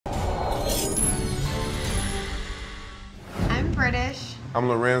British. I'm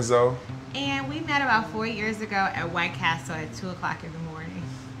Lorenzo. And we met about 4 years ago at White Castle at 2 o'clock in the morning.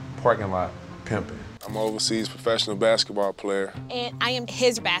 Parking lot, pimping. I'm an overseas professional basketball player. And I am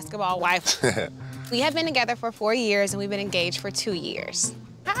his basketball wife. We have been together for 4 years and we've been engaged for 2 years.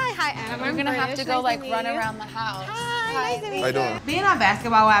 Hi, Adam. We're gonna have to go like run around the house. Hi, nice to meet you. How you doing? Being on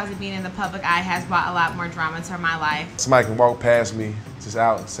Basketball Wives and being in the public eye has brought a lot more drama to my life. Somebody can walk past me just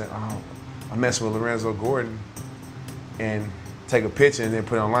out and say, oh, I'm messing with Lorenzo Gordon, and take a picture and then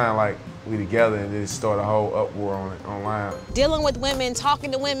put it online like we together, and then start a whole uproar on it online. Dealing with women, talking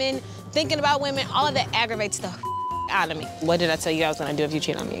to women, thinking about women, all of that aggravates the out of me. What did I tell you I was gonna do if you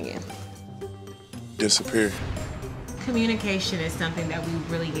cheat on me again? Disappear. Communication is something that we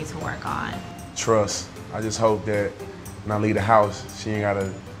really need to work on. Trust. I just hope that when I leave the house, she ain't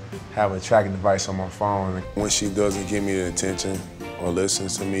gotta have a tracking device on my phone. When she doesn't give me the attention or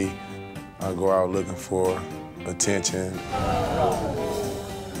listens to me, I go out looking for attention.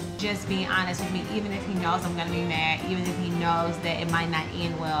 Just being honest with me, even if he knows I'm gonna be mad, even if he knows that it might not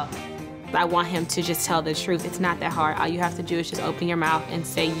end well. I want him to just tell the truth. It's not that hard. All you have to do is just open your mouth and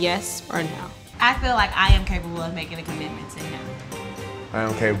say yes or no. I feel like I am capable of making a commitment to him. I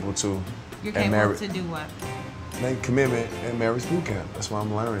am capable to. You're capable to do what? Make a commitment at marriage boot camp. That's what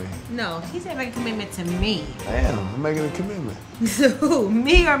I'm learning. No, he said make a commitment to me. I am. I'm making a commitment. To who?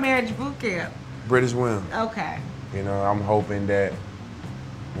 Me or marriage boot camp? Brittish Williams. Okay. You know, I'm hoping that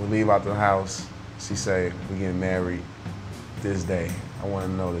when we leave out the house, she say, we're getting married this day. I want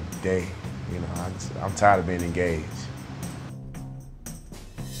to know the day. You know, I'm tired of being engaged.